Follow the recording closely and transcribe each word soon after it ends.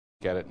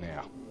Get it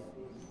now.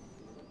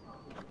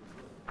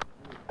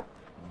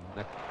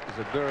 That is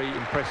a very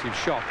impressive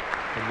shot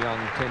from young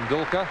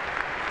Tendulkar.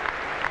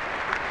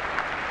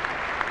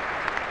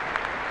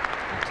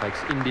 It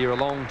takes India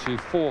along to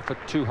 4 for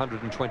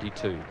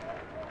 222.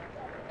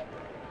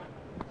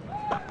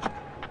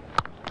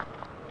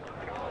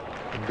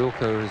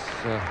 Tendulkar is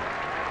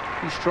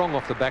pretty strong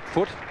off the back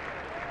foot.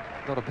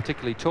 Not a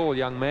particularly tall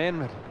young man,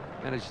 but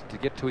managed to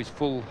get to his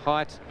full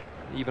height.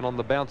 Even on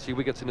the bouncy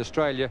wickets in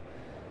Australia,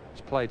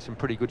 he's played some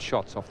pretty good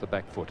shots off the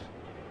back foot.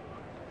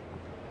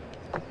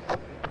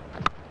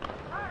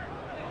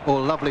 Oh,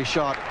 lovely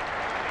shot.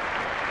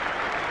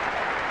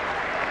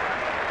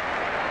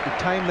 He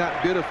timed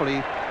that beautifully,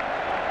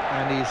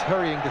 and he's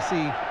hurrying to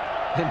see,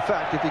 in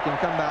fact, if he can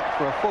come back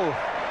for a fourth.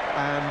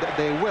 And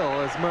they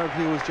will, as Merv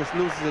Hughes just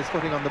loses his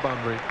footing on the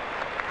boundary.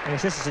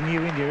 Yes, this is a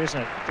new India,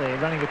 isn't it? They're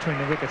running between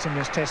the wickets in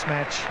this test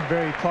match.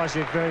 Very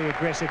positive, very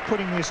aggressive,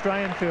 putting the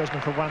Australian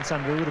fieldsmen for once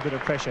under a little bit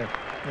of pressure.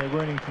 They're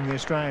learning from the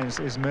Australians.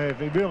 Is Merv,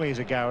 he really is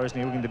a goer, isn't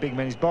he? Looking at the big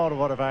man, he's bowled a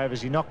lot of overs,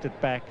 he knocked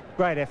it back.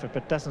 Great effort,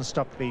 but doesn't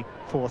stop the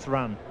fourth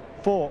run.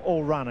 4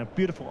 all run, a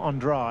beautiful on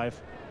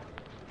drive.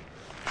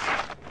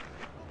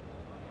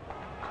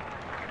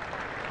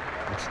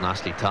 That's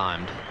nicely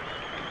timed.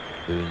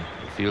 Boone,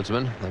 the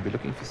fieldsman, they'll be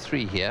looking for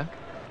 3 here.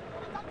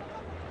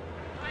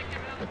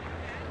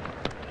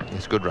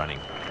 It's good running.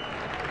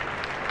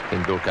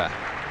 Tendulkar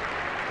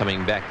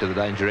coming back to the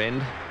danger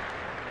end.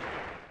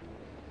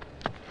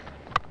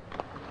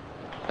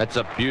 That's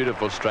a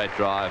beautiful straight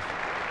drive.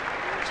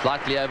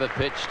 Slightly over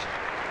pitched.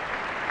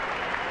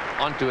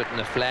 Onto it in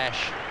a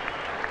flash.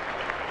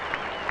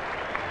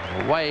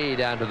 Way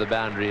down to the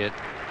boundary at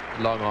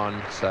long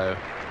on, so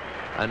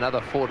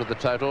another 4 to the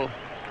total.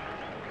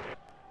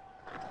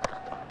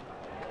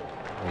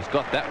 He's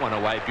got that one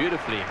away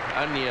beautifully.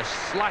 Only a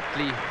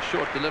slightly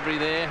short delivery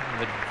there,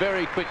 but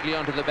very quickly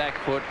onto the back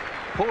foot,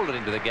 pulled it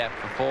into the gap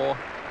for 4,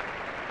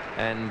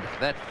 and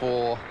that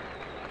 4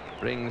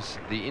 brings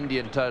the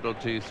Indian total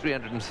to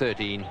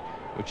 313,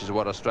 which is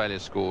what Australia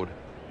scored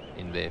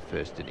in their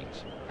first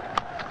innings.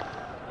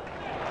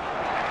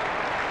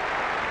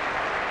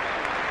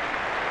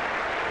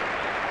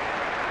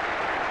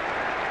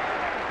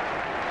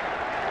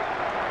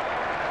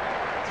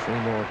 Three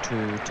more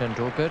to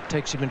Tendulkar,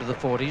 takes him into the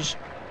 40s.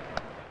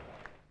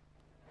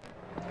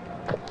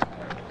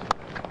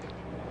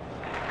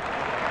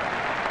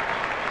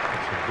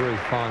 Very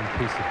fine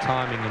piece of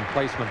timing and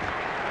placement.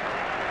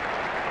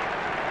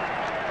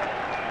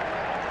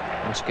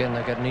 Once again,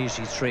 they got an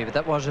easy 3, but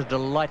that was a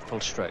delightful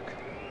stroke.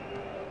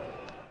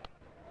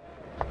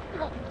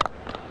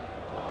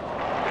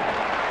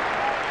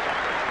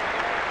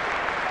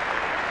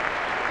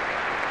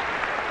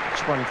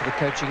 It's one for the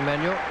coaching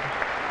manual.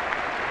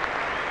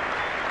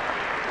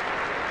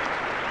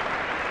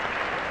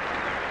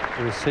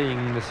 We're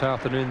seeing this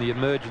afternoon the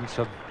emergence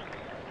of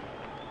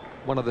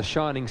one of the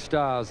shining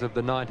stars of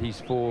the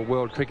 90s for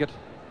world cricket.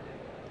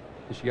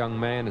 This young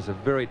man is a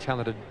very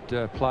talented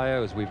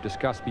player, as we've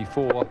discussed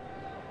before.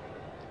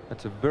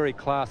 That's a very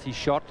classy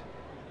shot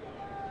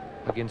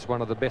against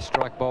one of the best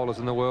strike bowlers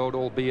in the world,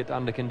 albeit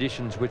under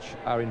conditions which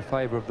are in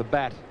favour of the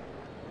bat.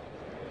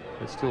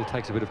 It still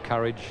takes a bit of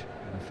courage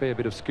and a fair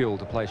bit of skill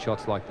to play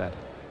shots like that.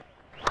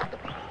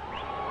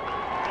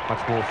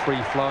 Much more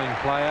free-flowing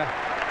player,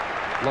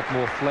 a lot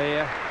more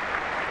flair.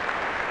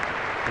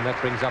 And that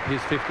brings up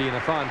his 50, and a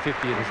fine 50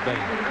 it has been.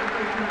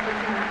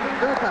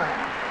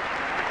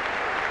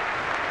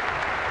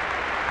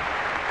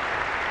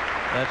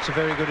 That's a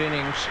very good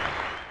innings.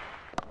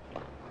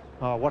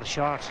 Oh, what a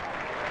shot.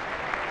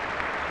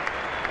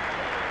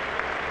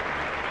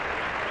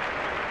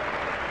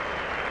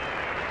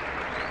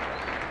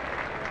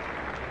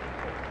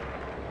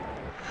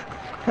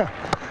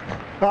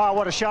 Oh,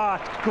 what a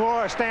shot.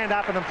 Gore, stand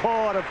up and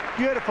applaud. A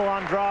beautiful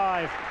on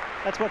drive.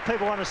 That's what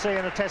people want to see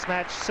in a test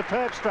match.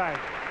 Superb stroke.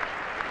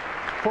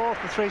 4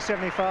 for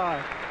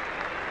 375.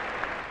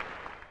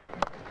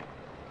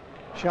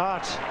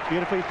 Shot,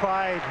 beautifully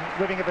played,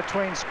 whipping it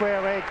between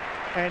square leg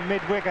and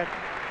mid-wicket.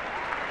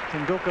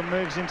 Tendulkar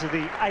moves into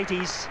the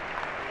 80s,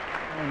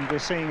 and we're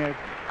seeing an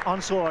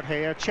onslaught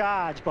here, a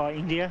charge by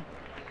India.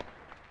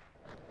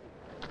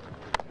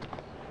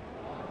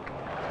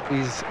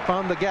 He's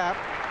found the gap,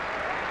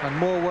 and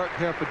more work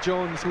here for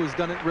Jones, who's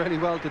done it really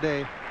well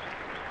today.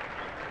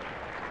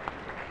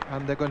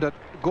 And they're going to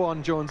go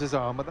on Jones's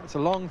arm, but that's a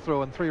long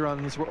throw, and 3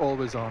 runs were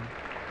always on.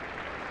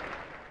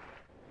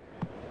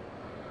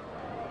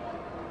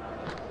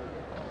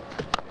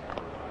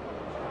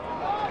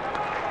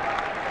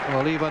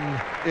 Well, even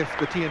if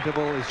the tea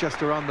interval is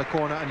just around the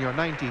corner and you're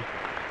 90,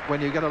 when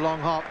you get a long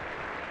hop,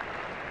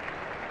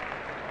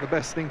 the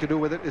best thing to do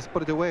with it is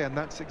put it away, and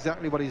that's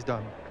exactly what he's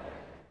done.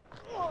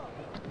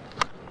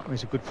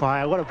 He's a good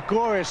player. What a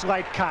glorious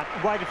late cut.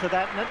 Waited for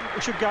that, and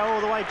it should go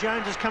all the way.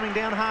 Jones is coming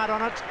down hard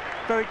on it.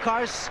 Very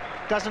close.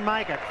 Doesn't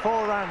make it.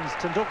 4 runs.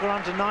 Tendulkar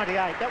on to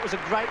 98. That was a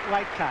great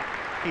late cut.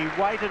 He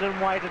waited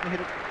and waited and hit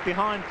it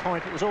behind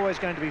point. It was always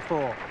going to be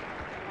 4.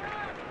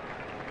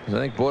 I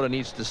think Border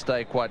needs to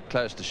stay quite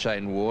close to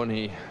Shane Warne.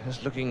 He is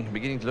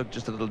beginning to look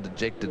just a little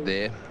dejected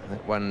there.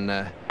 That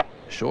one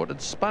short.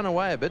 It spun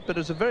away a bit, but it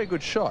was a very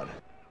good shot.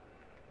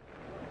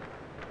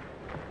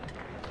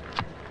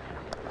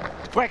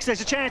 Wax,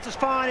 there's a chance, it's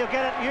fine, he'll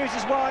get it,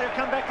 uses wide, he'll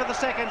come back for the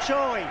second,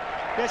 surely.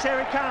 Yes,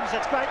 here he comes,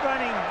 that's great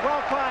running,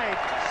 well played,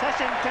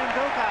 Sachin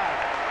Tendulkar.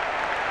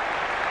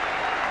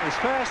 His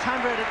first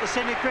 100 at the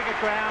Sydney Cricket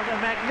Ground, a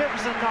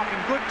magnificent knock in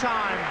good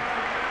time.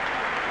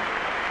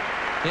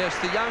 Yes,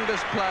 the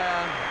youngest player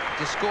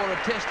to score a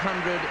Test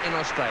 100 in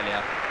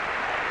Australia.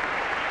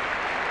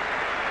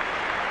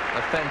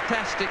 A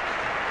fantastic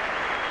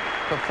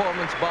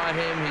performance by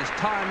him. He's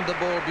timed the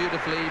ball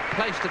beautifully,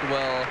 placed it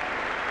well.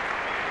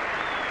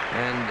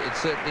 And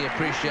it's certainly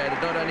appreciated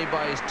not only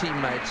by his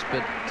teammates,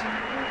 but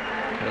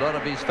a lot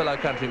of his fellow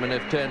countrymen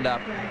have turned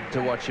up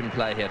to watch him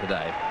play here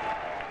today.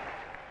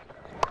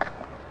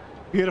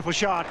 Beautiful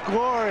shot,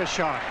 glorious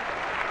shot.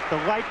 The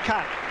late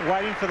cut,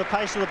 waiting for the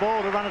pace of the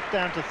ball to run it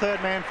down to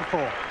third man for 4.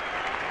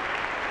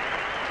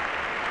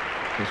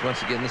 Yes,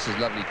 once again, this is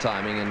lovely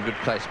timing and good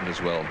placement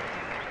as well.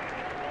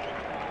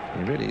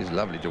 It really is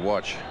lovely to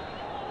watch.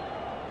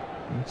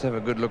 Let's have a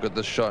good look at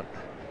this shot.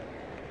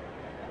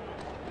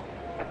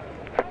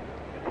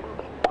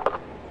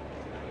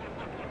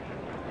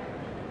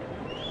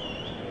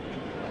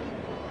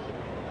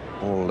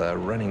 All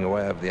running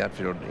away over the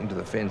outfield into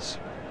the fence.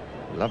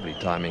 Lovely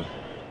timing.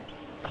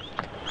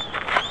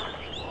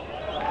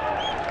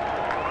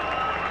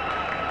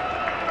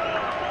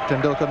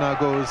 Tendulkar now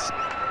goes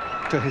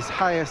to his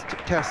highest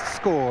Test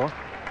score.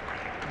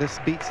 This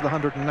beats the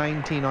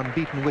 119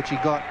 unbeaten, which he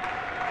got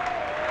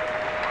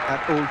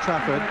at Old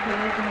Trafford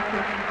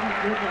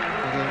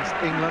against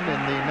England in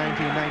the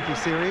 1990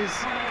 series.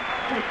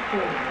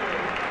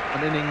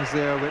 An innings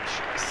there which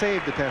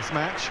saved the Test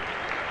match.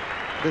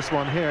 This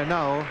one here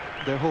now,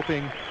 they're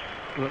hoping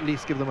will at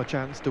least give them a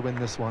chance to win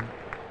this one.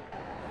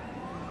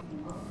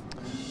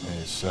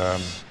 Yes,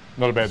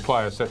 not a bad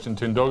player, Sachin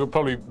Tendulkar.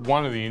 Probably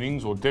one of the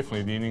innings, or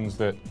definitely the innings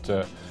that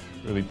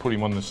really put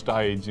him on the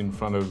stage in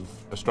front of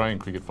Australian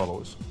cricket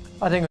followers.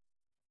 I think